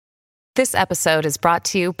This episode is brought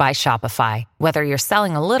to you by Shopify. Whether you're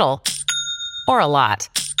selling a little or a lot,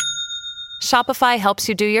 Shopify helps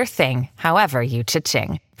you do your thing, however you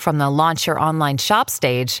cha-ching. From the launch your online shop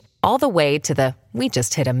stage, all the way to the we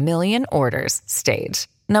just hit 1 million orders stage.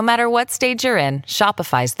 No matter what stage you're in,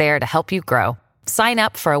 Shopify's there to help you grow. Sign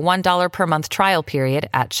up for a $1 per month trial period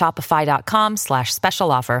at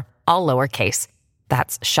shopify.com/special offer, all lowercase.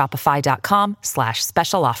 That's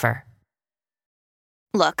shopify.com/special offer.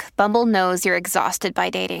 Look, Bumble knows you're exhausted by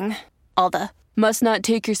dating. All the must not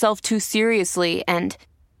take yourself too seriously and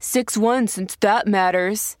 6'1" since that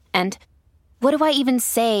matters. And what do I even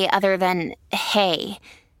say other than hey?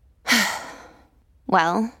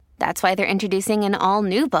 Well, that's why they're introducing an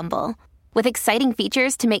all-new Bumble with exciting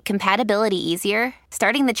features to make compatibility easier,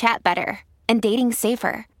 starting the chat better, and dating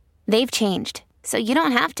safer. They've changed, so you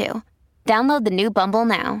don't have to. Download the new Bumble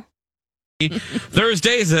now.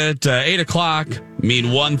 Thursdays at 8 o'clock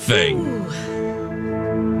mean one thing. Ooh.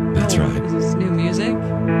 That's right. Is this new music?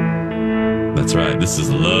 That's right. This is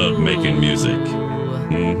love making music.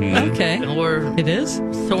 Mm-hmm. Okay. Or it is?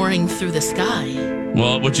 soaring through the sky.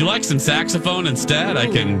 Well, would you like some saxophone instead? I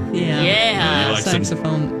can. Yeah. Yeah. You like some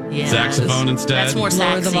saxophone. Yeah. saxophone instead? That's more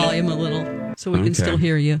Lower sexy. the volume a little so we can Okay. still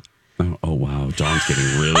hear you. Oh, wow. John's getting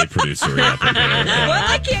really producery up in here. Well,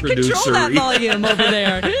 I can't control that volume over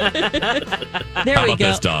there. There How we about go.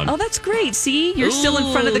 this, Dawn? Oh, that's great. See, you're still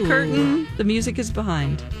in front of the Ooh. curtain. The music is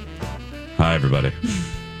behind. Hi, everybody.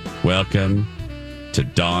 Welcome to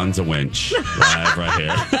Dawn's a Winch. Live right here.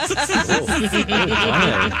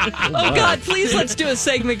 Oh, God, please let's do a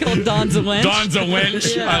segment called Dawn's a Wench. Dawn's a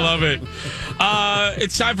Winch. I love it.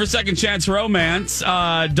 It's time for Second Chance Romance.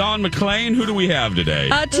 Dawn McClain, who do we have today?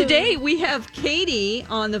 Today we have Katie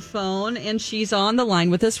on the phone, and she's on the line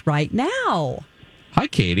with us right now. Hi,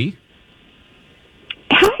 Katie.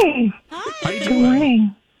 Hi. How you Good doing?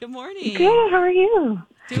 morning. Good morning. Good. How are you?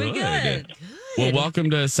 Doing good. Well, welcome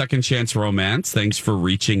to Second Chance Romance. Thanks for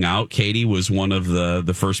reaching out. Katie was one of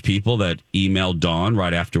the first people that emailed Dawn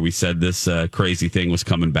right after we said this crazy thing was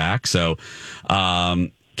coming back. So,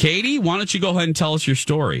 Katie, why don't you go ahead and tell us your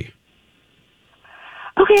story?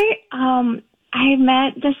 Okay. I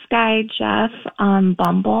met this guy, Jeff, on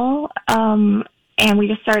Bumble, and we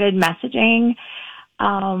just started messaging.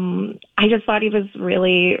 I just thought he was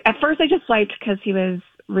really, at first I just liked because he was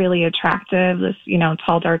really attractive, this,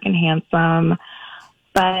 tall, dark, and handsome.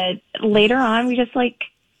 But later on, we just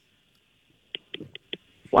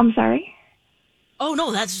I'm sorry? Oh,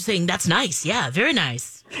 no, that's saying that's nice. Yeah, very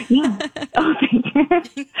nice. Yeah. Oh, thank you.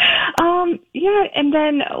 Yeah, and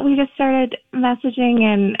then we just started messaging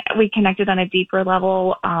and we connected on a deeper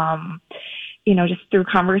level, just through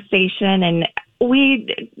conversation. And we,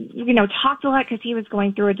 talked a lot because he was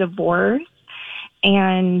going through a divorce.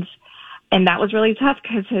 And that was really tough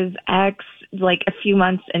because his ex, a few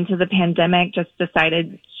months into the pandemic, just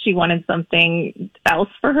decided she wanted something else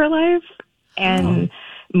for her life and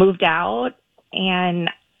moved out. And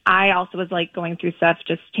I also was going through stuff,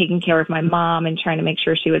 just taking care of my mom and trying to make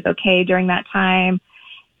sure she was okay during that time.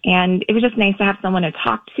 And it was just nice to have someone to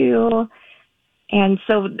talk to. And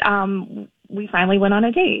so we finally went on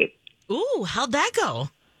a date. Ooh, how'd that go?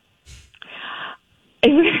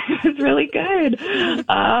 It was really good.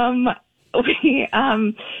 We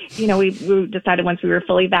decided once we were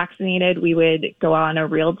fully vaccinated, we would go on a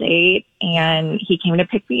real date, and he came to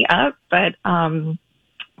pick me up, but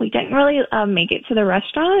we didn't really make it to the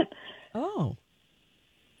restaurant. Oh.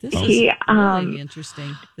 This is really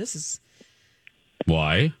interesting. This is...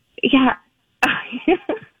 Why? Yeah.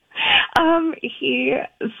 He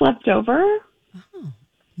slept over. Oh,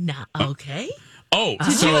 nah, okay. Oh,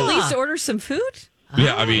 Did you at least order some food?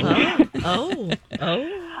 Yeah, I mean... Oh.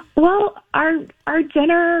 Well, our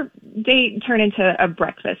dinner date turned into a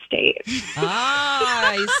breakfast date.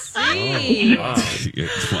 Ah, I see.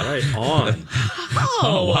 Right on.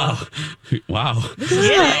 Oh, wow. Wow.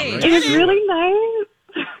 Yeah. It was really nice.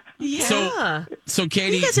 Yeah. So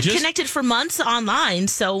Katie, You guys had connected for months online,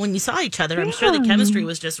 so when you saw each other, I'm sure the chemistry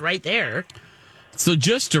was just right there. So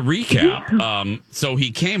just to recap, so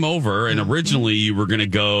he came over, and originally you were going to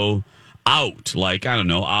go out,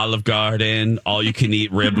 Olive Garden, all you can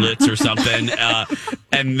eat riblets or something,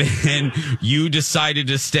 and then you decided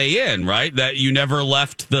to stay in, right? That you never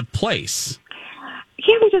left the place.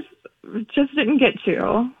 Yeah, we just didn't get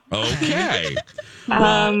to. Okay.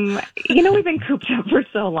 We've been cooped up for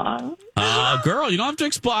so long. Girl, you don't have to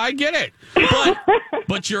explain. I get it.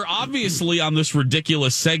 But you're obviously on this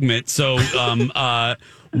ridiculous segment. So,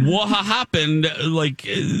 what happened?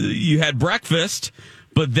 You had breakfast,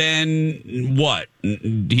 but then what?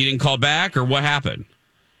 He didn't call back, or what happened?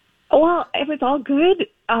 Well, it was all good.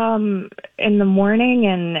 in the morning,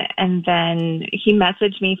 and then he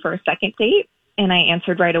messaged me for a second date, and I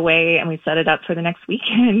answered right away, and we set it up for the next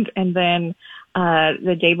weekend. And then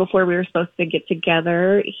the day before we were supposed to get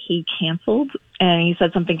together, he canceled, and he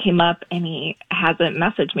said something came up, and he hasn't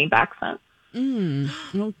messaged me back since.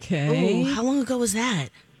 Okay. Ooh, how long ago was that?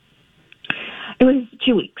 It was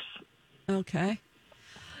 2 weeks. Okay.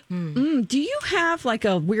 Do you have like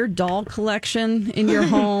a weird doll collection in your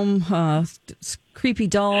home? Creepy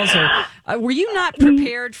dolls? Or were you not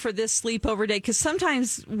prepared for this sleepover day? Because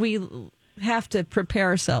sometimes we have to prepare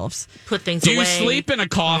ourselves. Put things Do away. you sleep in a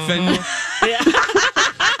coffin?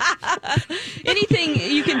 Anything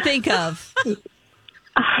you can think of.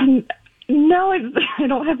 No, I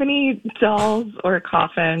don't have any dolls or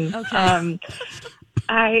coffins. Okay.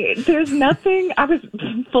 There's nothing. I was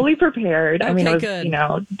fully prepared. I mean, it was,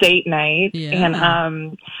 good. date night. Yeah.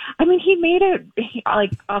 And, he made a,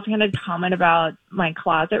 offhanded comment about my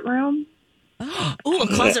closet room. Ooh, a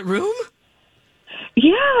closet room?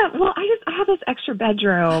 Yeah. Well, I have this extra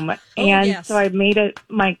bedroom. And yes. so I made it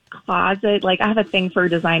my closet. Like, I have a thing for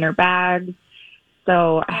designer bags.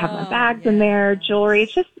 So I have my bags in there, jewelry.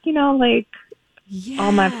 It's just,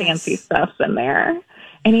 all my fancy stuff's in there.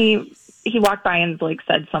 And he walked by and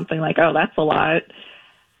said something like, "Oh, that's a lot."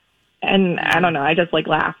 And I don't know. I just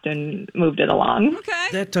laughed and moved it along. Okay.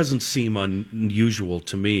 That doesn't seem unusual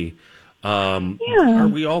to me. Are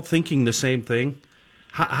we all thinking the same thing?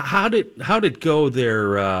 How did it go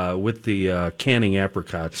there with the canning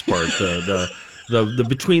apricots part? The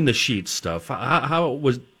between the sheets stuff. How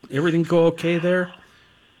was everything go okay there?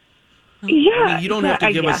 Yeah. I mean, you don't have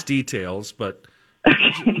to give us details, but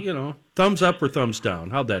thumbs up or thumbs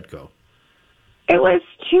down. How'd that go? It was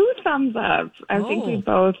 2 thumbs up. I think we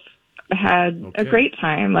both had a great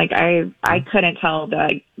time. I couldn't tell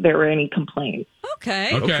that there were any complaints.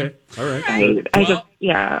 Okay. All right.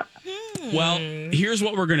 Well, here's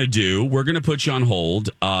what we're going to do. We're going to put you on hold,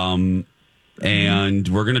 and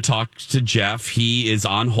we're going to talk to Jeff. He is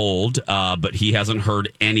on hold, but he hasn't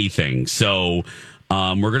heard anything. So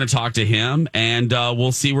we're going to talk to him, and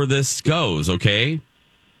we'll see where this goes, okay?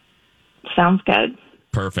 Sounds good.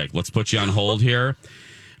 Perfect. Let's put you on hold here.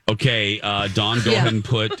 Okay, Dawn, go ahead and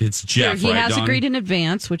it's Jeff, He right, has Dawn? agreed in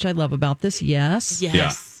advance, which I love about this. Yes.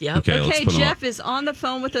 Yes. Yeah. Yep. Okay, let's Okay, put him Jeff on. is on the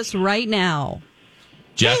phone with us right now.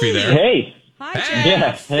 Jeff, you there? Hey. Hi,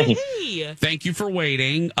 Jeff. Yeah. Hey. Hey. Thank you for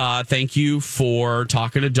waiting. Thank you for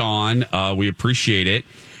talking to Dawn. We appreciate it.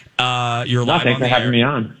 You're live Thanks on for the having air. me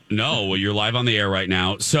on. No, well, you're live on the air right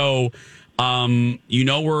now. So,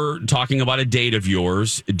 we're talking about a date of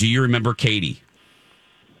yours. Do you remember Katie?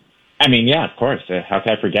 I mean, yeah, of course. How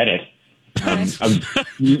could I forget it? I'm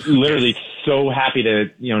literally so happy to,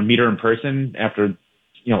 meet her in person after,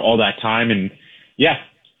 all that time. And yeah.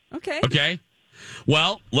 Okay.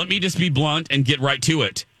 Well, let me just be blunt and get right to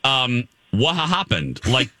it. What happened?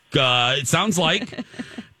 It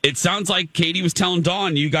sounds like Katie was telling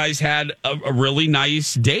Dawn you guys had a really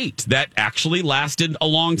nice date that actually lasted a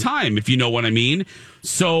long time, if you know what I mean.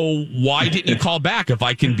 So why didn't you call back if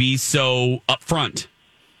I can be so upfront?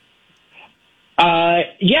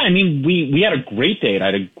 Yeah, I mean, we had a great date. I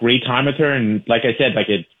had a great time with her. And like I said,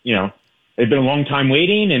 it'd been a long time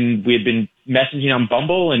waiting, and we had been messaging on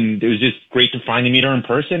Bumble, and it was just great to finally meet her in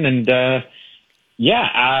person. And, I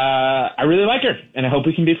really like her, and I hope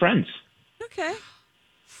we can be friends. Okay.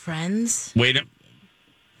 Friends? Wait,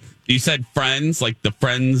 you said friends, like the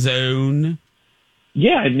friend zone?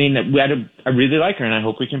 Yeah, I mean, I really like her, and I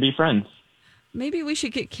hope we can be friends. Maybe we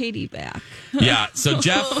should get Katie back. Yeah. So,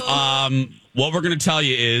 Jeff, what we're going to tell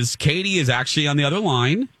you is Katie is actually on the other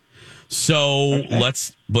line. So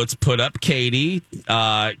let's put up Katie.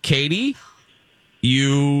 Katie,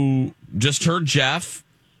 you just heard Jeff.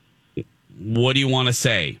 What do you want to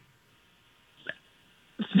say?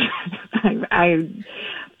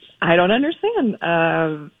 I don't understand.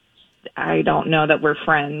 I don't know that we're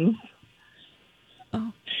friends.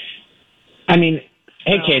 Oh. I mean,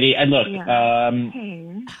 hey, Katie, and look,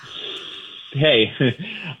 hey,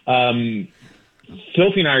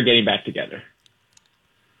 Sophie and I are getting back together.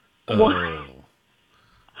 What?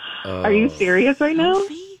 Are you serious right now?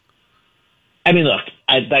 I mean, look,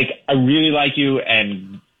 I really like you,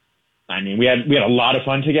 and I mean, we had a lot of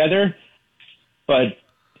fun together, but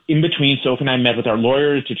in between, Sophie and I met with our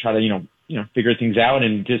lawyers to try to, figure things out,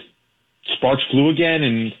 and just sparks flew again,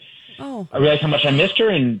 and I realized how much I missed her,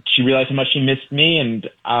 and she realized how much she missed me, and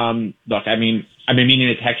look, I mean, I've been meaning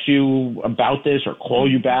to text you about this or call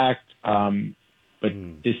you back, but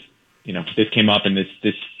this came up, and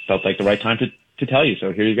this felt like the right time to tell you,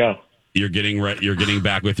 so here you go. You're getting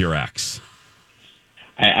back with your ex.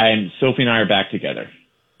 And Sophie and I are back together.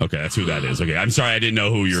 Okay, that's who that is. Okay, I'm sorry, I didn't know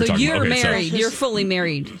who you were So talking you're about. Okay, married. You're fully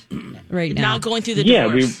married right now. Not going through the Yeah,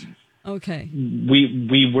 divorce. Okay.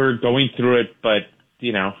 we were going through it, but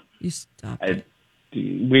you know, You stopped.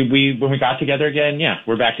 we when we got together again, yeah,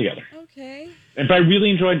 we're back together. Okay. And but I really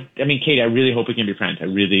enjoyed. I mean, Katie, I really hope we can be friends. I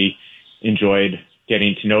really enjoyed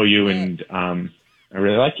getting to know you, and I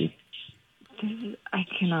really like you. I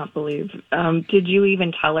cannot believe. Did you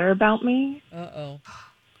even tell her about me? Uh-oh.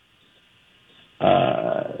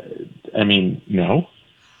 I mean, no.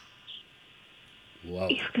 Wow.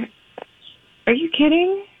 Are you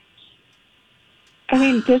kidding? I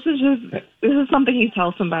mean, this is something you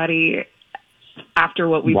tell somebody after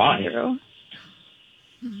what we've Why? been through.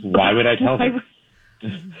 Why would I tell her?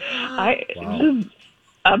 Just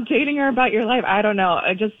updating her about your life. I don't know.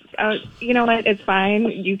 You know what? It's fine.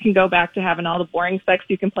 You can go back to having all the boring sex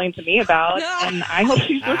you complained to me about. No. And I hope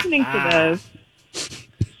she's listening to this.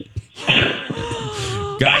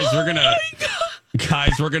 Guys,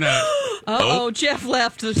 we're gonna. Uh-oh, Jeff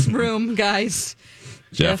left this room, guys.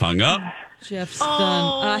 Jeff hung up. Jeff's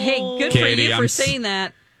done. Hey, good Katie, for you I'm for saying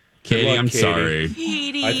that. Katie, luck, I'm Katie. sorry.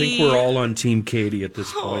 Katie. I think we're all on Team Katie at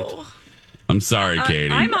this point. I'm sorry,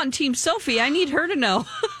 Katie. I'm on Team Sophie. I need her to know.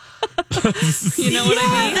 You know what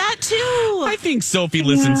I mean? That too. I think Sophie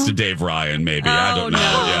listens to Dave Ryan, maybe. I don't know.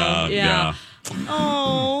 no. Yeah.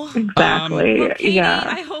 Oh. Exactly. Well, Katie, yeah.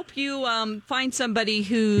 I hope you find somebody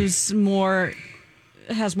who's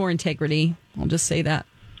has more integrity. I'll just say that.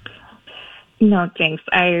 No, thanks.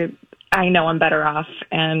 I know I'm better off.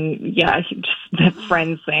 And yeah, just that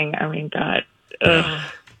friends thing. I mean, God.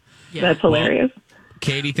 Ugh, that's hilarious.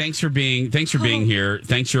 Katie, thanks for being here.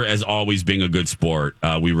 Thanks for, as always, being a good sport.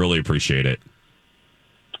 We really appreciate it.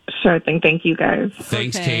 Sure thing. Thank you, guys.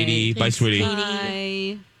 Thanks, Okay. Katie. Bye, Thanks, sweetie.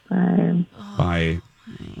 Bye. Bye. Bye.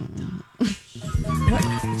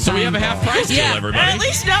 So we have a half price deal, everybody. At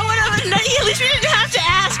least at least we didn't have to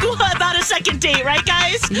ask about a second date, right,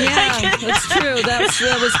 guys? Yeah, that's true.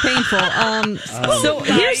 That was painful. So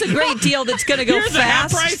here's a great deal that's going to go Here's a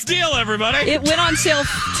half fast. price deal, everybody. It went on sale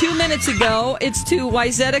 2 minutes ago. It's to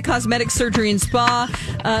Wyzetta Cosmetic Surgery and Spa,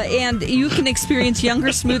 and you can experience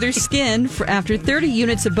younger, smoother skin after 30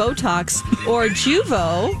 units of Botox or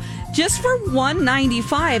Juvo. Just for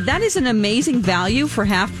 $195. That is an amazing value for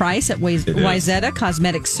half price at Wyzetta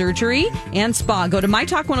Cosmetic Surgery and Spa. Go to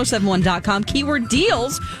mytalk1071.com. Keyword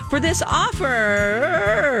deals for this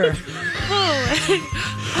offer.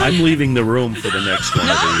 I'm leaving the room for the next one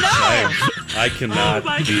of these. I cannot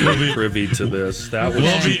Oh be privy to this. That was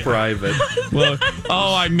too private. Well,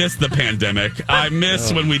 I miss the pandemic. I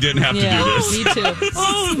miss when we didn't have to do this. Me too.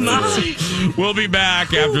 Oh, my. We'll be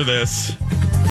back after this.